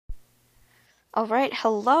All right,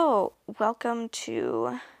 hello. Welcome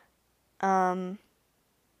to this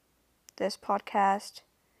podcast,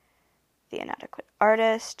 The Inadequate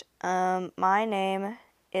Artist. My name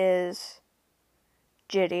is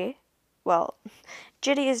Jitty. Well,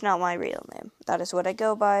 Jitty is not my real name. That is what I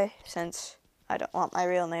go by since I don't want my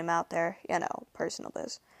real name out there, personal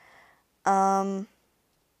biz.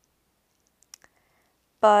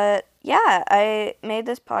 But yeah, I made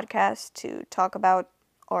this podcast to talk about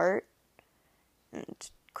art and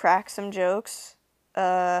crack some jokes,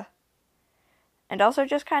 and also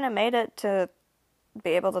just kind of made it to be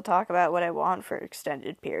able to talk about what I want for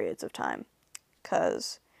extended periods of time.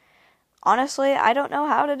 Because, honestly, I don't know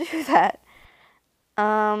how to do that.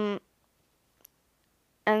 And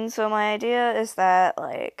so my idea is that,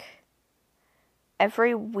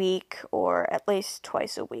 every week, or at least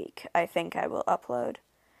twice a week, I think I will upload.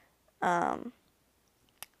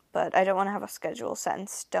 But I don't want to have a schedule set in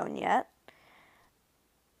stone yet.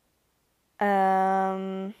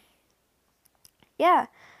 Yeah.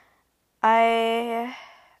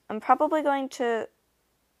 I'm probably going to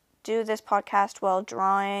do this podcast while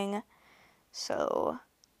drawing, so,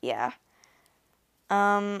 yeah.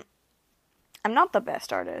 I'm not the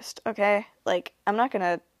best artist, okay? I'm not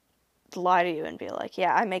gonna lie to you and be like,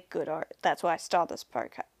 yeah, I make good art. That's why I started this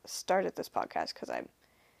podcast, because I'm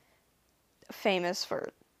famous for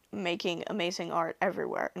making amazing art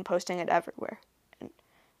everywhere and posting it everywhere. And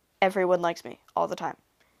everyone likes me all the time.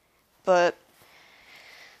 But,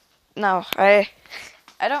 no, I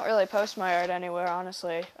don't really post my art anywhere,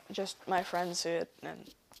 honestly. Just my friends see it, and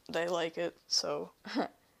they like it, so,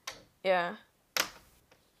 yeah.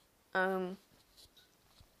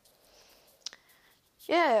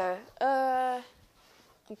 Yeah,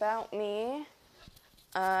 about me,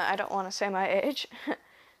 I don't want to say my age,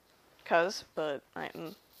 but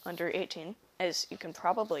I'm under 18, as you can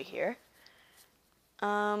probably hear.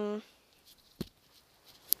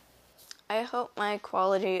 I hope my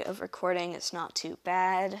quality of recording is not too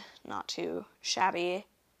bad, not too shabby,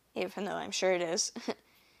 even though I'm sure it is.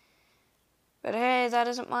 But hey, that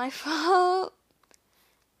isn't my fault.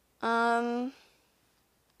 Well,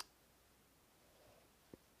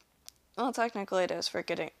 technically it is for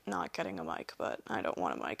not getting a mic, but I don't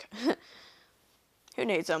want a mic. Who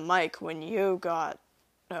needs a mic when you got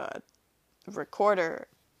a recorder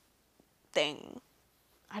thing?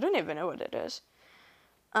 I don't even know what it is.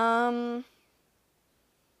 So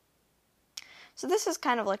this is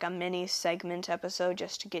kind of like a mini segment episode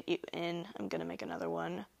just to get you in. I'm gonna make another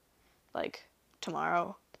one,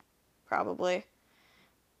 tomorrow, probably.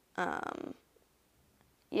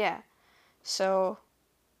 Yeah. So,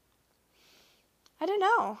 I don't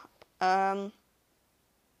know. I'll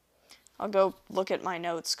go look at my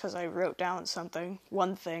notes because I wrote down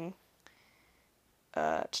one thing,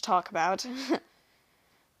 to talk about.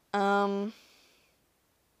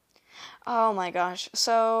 Oh my gosh.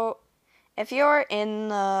 So, if you're in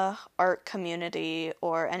the art community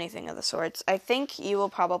or anything of the sorts, I think you will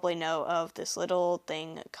probably know of this little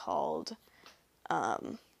thing called,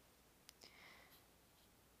 open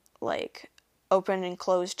and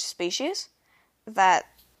closed species that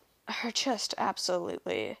are just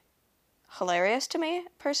absolutely hilarious to me,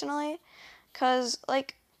 personally, because,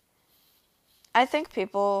 I think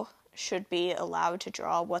people should be allowed to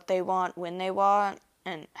draw what they want, when they want,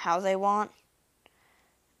 and how they want.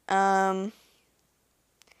 And,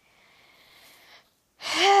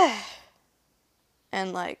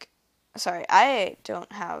 sorry, I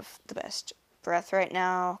don't have the best breath right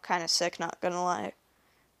now, kind of sick, not gonna lie.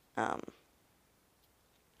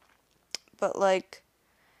 But, I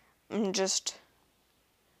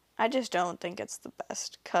just don't think it's the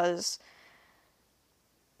best, because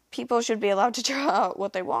people should be allowed to draw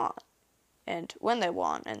what they want, and when they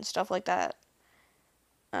want, and stuff like that.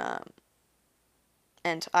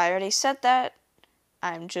 And I already said that.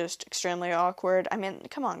 I'm just extremely awkward. I mean,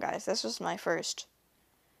 come on, guys. This was my first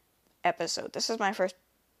episode. This is my first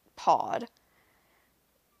pod.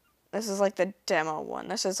 This is the demo one.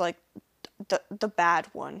 This is the bad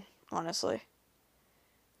one, honestly.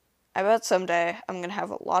 I bet someday I'm gonna have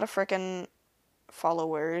a lot of frickin'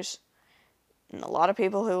 followers and a lot of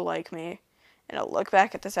people who like me, and I'll look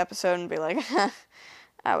back at this episode and be like,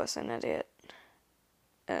 I was an idiot.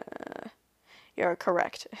 You're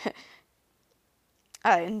correct.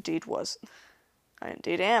 I indeed was. I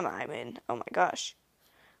indeed am. I mean, oh my gosh.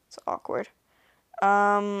 It's awkward.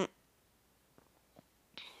 I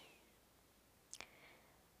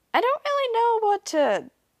don't really know what to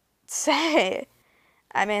say.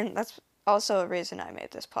 I mean, that's also a reason I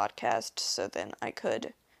made this podcast, so then I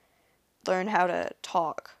could learn how to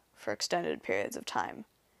talk for extended periods of time.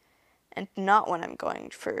 and not when I'm going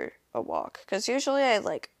for a walk. Because usually I,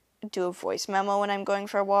 like, do a voice memo when I'm going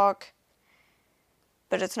for a walk,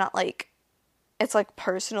 but it's not, like, it's, like,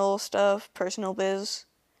 personal stuff, personal biz,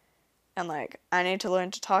 and, like, I need to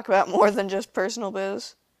learn to talk about more than just personal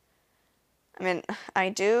biz. I mean, I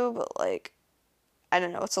do, but, like, I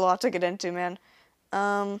don't know, it's a lot to get into, man.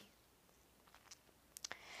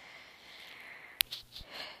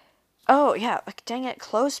 Oh, yeah, like, dang it,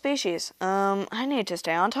 closed species. I need to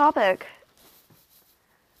stay on topic.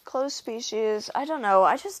 Closed species, I don't know,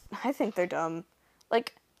 I think they're dumb.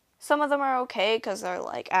 Like, some of them are okay, because they're,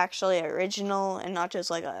 like, actually original, and not just,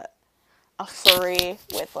 like, a furry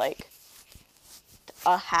with, like,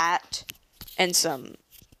 a hat and some,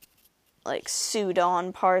 like,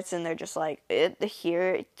 suit-on parts, and they're just, like,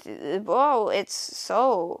 whoa, it's,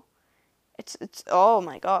 oh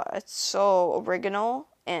my god, it's so original,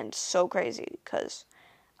 and so crazy, because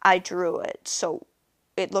I drew it, so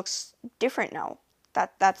it looks different now.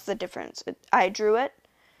 That's the difference. I drew it,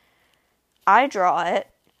 I draw it,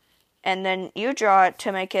 and then you draw it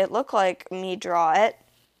to make it look like me draw it,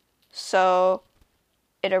 so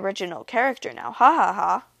it original character now. Ha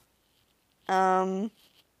ha ha.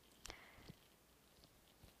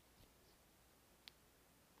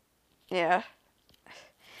 Yeah.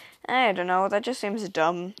 I don't know, that just seems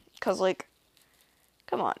dumb, cause, like,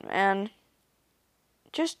 come on, man.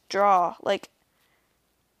 Just draw. Like,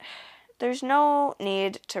 there's no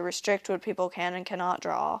need to restrict what people can and cannot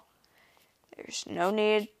draw. There's no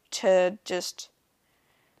need to just,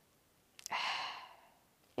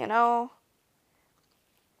 you know,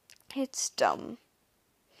 it's dumb.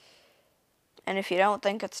 And if you don't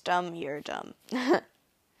think it's dumb, you're dumb.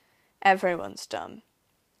 Everyone's dumb.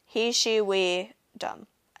 He, she, we, dumb.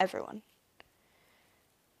 Everyone.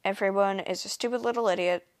 Everyone is a stupid little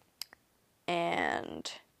idiot.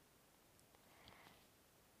 And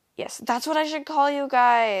yes, that's what I should call you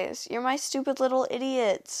guys. You're my stupid little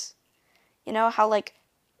idiots. You know how, like,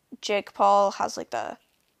 Jake Paul has, like, the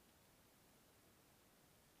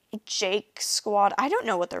Jake Squad. I don't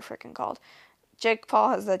know what they're freaking called. Jake Paul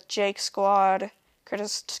has the Jake Squad.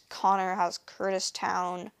 Curtis Connor has Curtis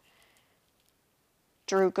Town.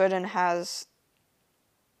 Drew Gooden has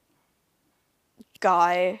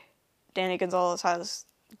Guy. Danny Gonzalez has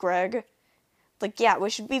Greg. Like, yeah, we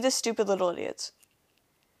should be the stupid little idiots.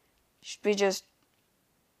 Should be just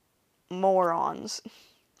morons.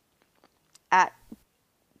 At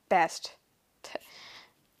best.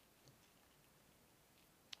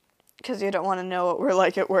 Because you don't want to know what we're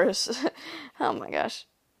like at worst. Oh my gosh.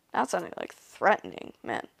 That sounded like threatening,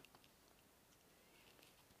 man.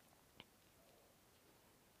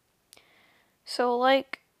 So,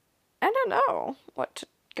 like, I don't know what to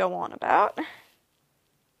go on about.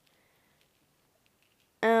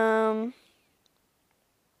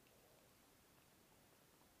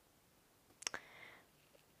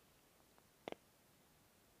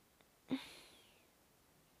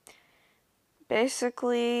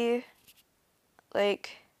 Basically,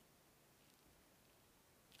 like,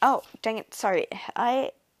 oh, dang it, sorry,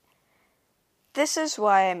 this is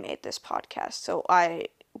why I made this podcast, so I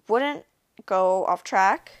wouldn't go off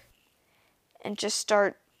track and just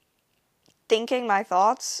start thinking my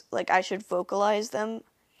thoughts, like I should vocalize them,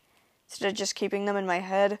 instead of just keeping them in my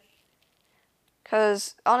head.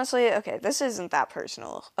 Because, honestly, okay, this isn't that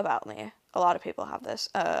personal about me. A lot of people have this.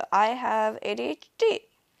 I have ADHD.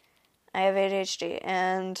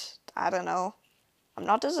 And I don't know. I'm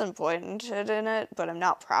not disappointed in it, but I'm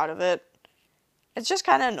not proud of it. It's just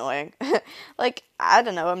kind of annoying. Like, I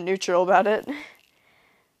don't know, I'm neutral about it.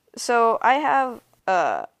 So, I have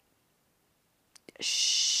a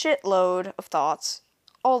shitload of thoughts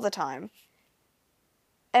all the time.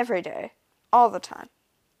 Every day. All the time.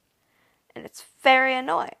 And it's very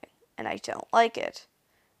annoying, and I don't like it.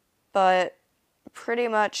 But pretty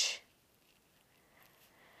much,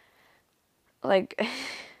 like,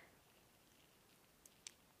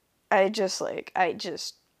 I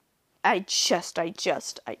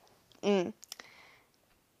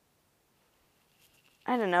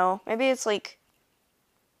don't know, maybe it's like,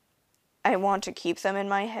 I want to keep them in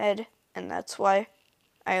my head, and that's why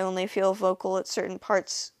I only feel vocal at certain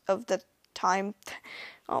parts of the time.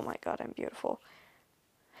 Oh my god, I'm beautiful.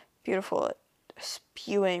 Beautiful at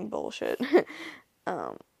spewing bullshit.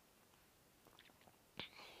 I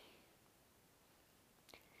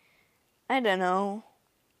don't know.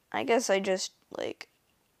 I guess I just, like,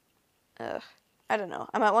 I don't know.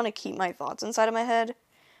 I might want to keep my thoughts inside of my head,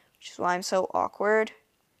 which is why I'm so awkward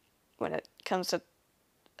when it comes to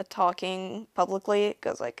talking publicly,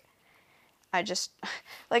 because, like, I just,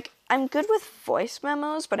 like, I'm good with voice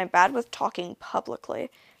memos, but I'm bad with talking publicly.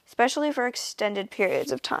 especially for extended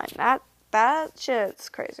periods of time. That shit's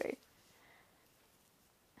crazy.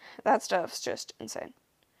 That stuff's just insane.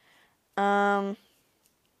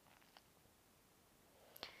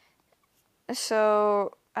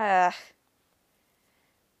 So, I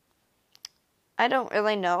don't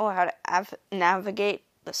really know how to navigate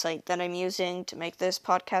the site that I'm using to make this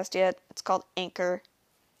podcast yet. It's called Anchor.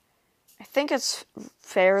 I think it's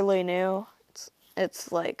fairly new.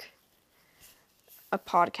 It's like a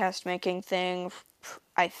podcast making thing.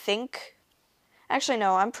 I think. Actually,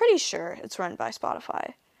 no, I'm pretty sure it's run by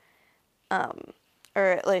Spotify. Or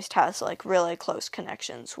at least has like really close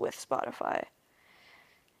connections with Spotify.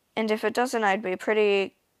 And if it doesn't, I'd be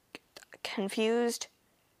pretty confused.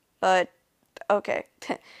 But okay.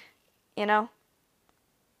 You know?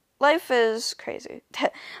 Life is crazy.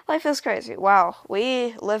 Life is crazy. Wow.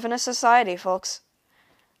 We live in a society, folks.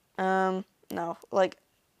 No. Like,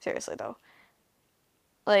 seriously, though.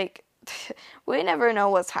 Like, we never know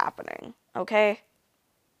what's happening, okay?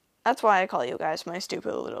 That's why I call you guys my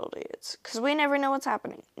stupid little idiots. Because we never know what's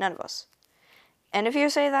happening. None of us. And if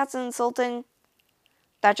you say that's insulting,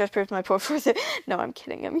 that just proves my point further. No, I'm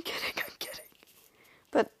kidding.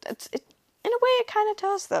 But in a way, it kind of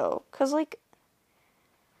does, though. Because, like,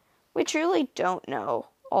 we truly don't know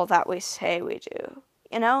all that we say we do.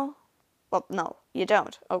 You know? Well, no, you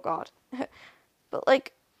don't. Oh, God. But,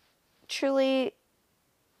 like, truly,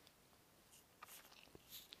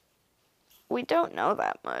 we don't know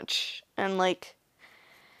that much. And, like,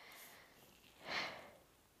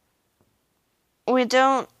 we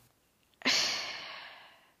don't,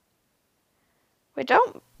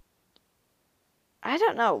 I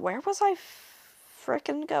don't know, where was I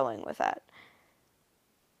frickin' going with that?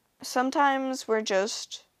 Sometimes we're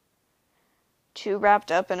just too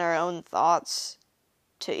wrapped up in our own thoughts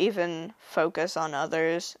to even focus on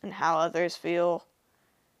others and how others feel.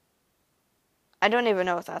 I don't even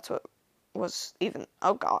know if that's what was even,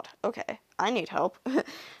 oh God, okay, I need help. I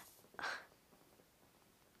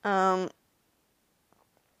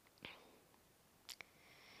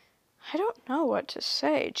don't know what to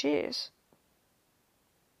say, jeez.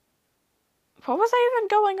 What was I even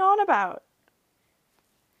going on about?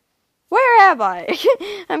 Where am I?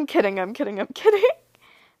 I'm kidding.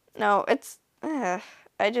 No, it's, I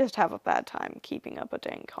just have a bad time keeping up a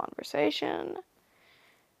dang conversation.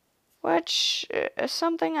 Which is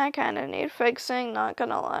something I kind of need fixing, not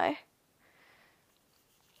gonna lie.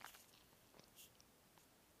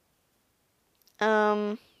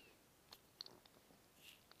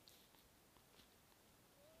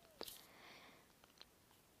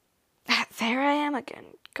 There I am again.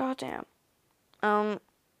 Goddamn.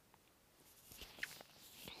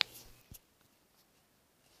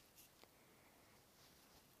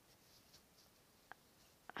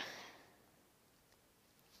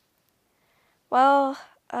 Well,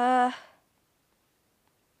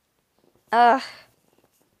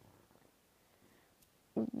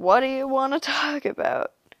 what do you want to talk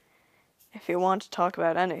about? If you want to talk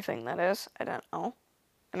about anything, that is. I don't know.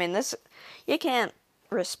 I mean, you can't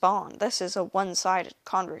respond. This is a one-sided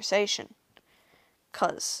conversation.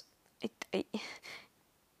 'Cause,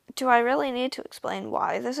 do I really need to explain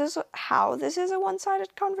how this is a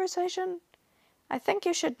one-sided conversation? I think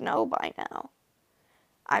you should know by now.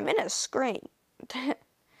 I'm in a screen.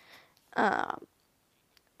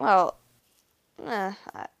 Well,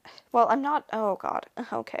 I'm not, oh God,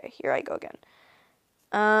 okay, here I go again.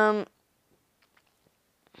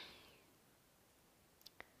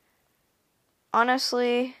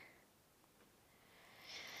 Honestly,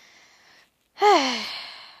 I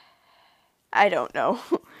don't know.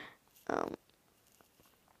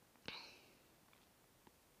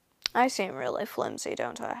 I seem really flimsy,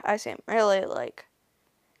 don't I? I seem really, like,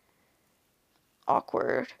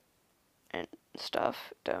 awkward and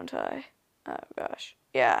stuff, don't I? Oh, gosh.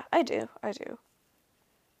 Yeah, I do.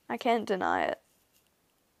 I can't deny it.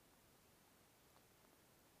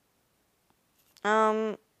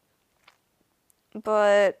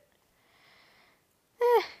 But,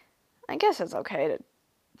 I guess it's okay to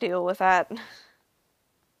deal with that.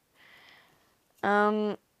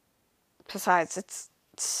 Besides, it's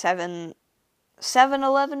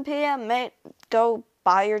 7:11 p.m., mate. Go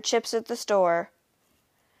buy your chips at the store.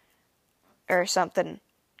 Or something.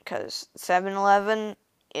 Because 7-Eleven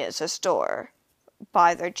is a store.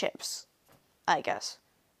 Buy their chips. I guess.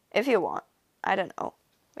 If you want. I don't know.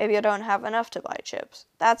 Maybe you don't have enough to buy chips.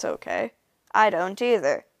 That's okay. I don't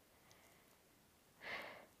either.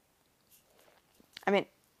 I mean,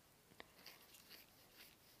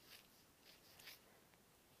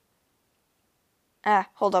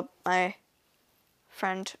 hold up. My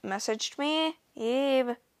friend messaged me.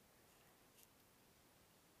 Eve,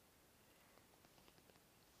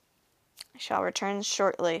 shall return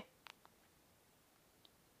shortly.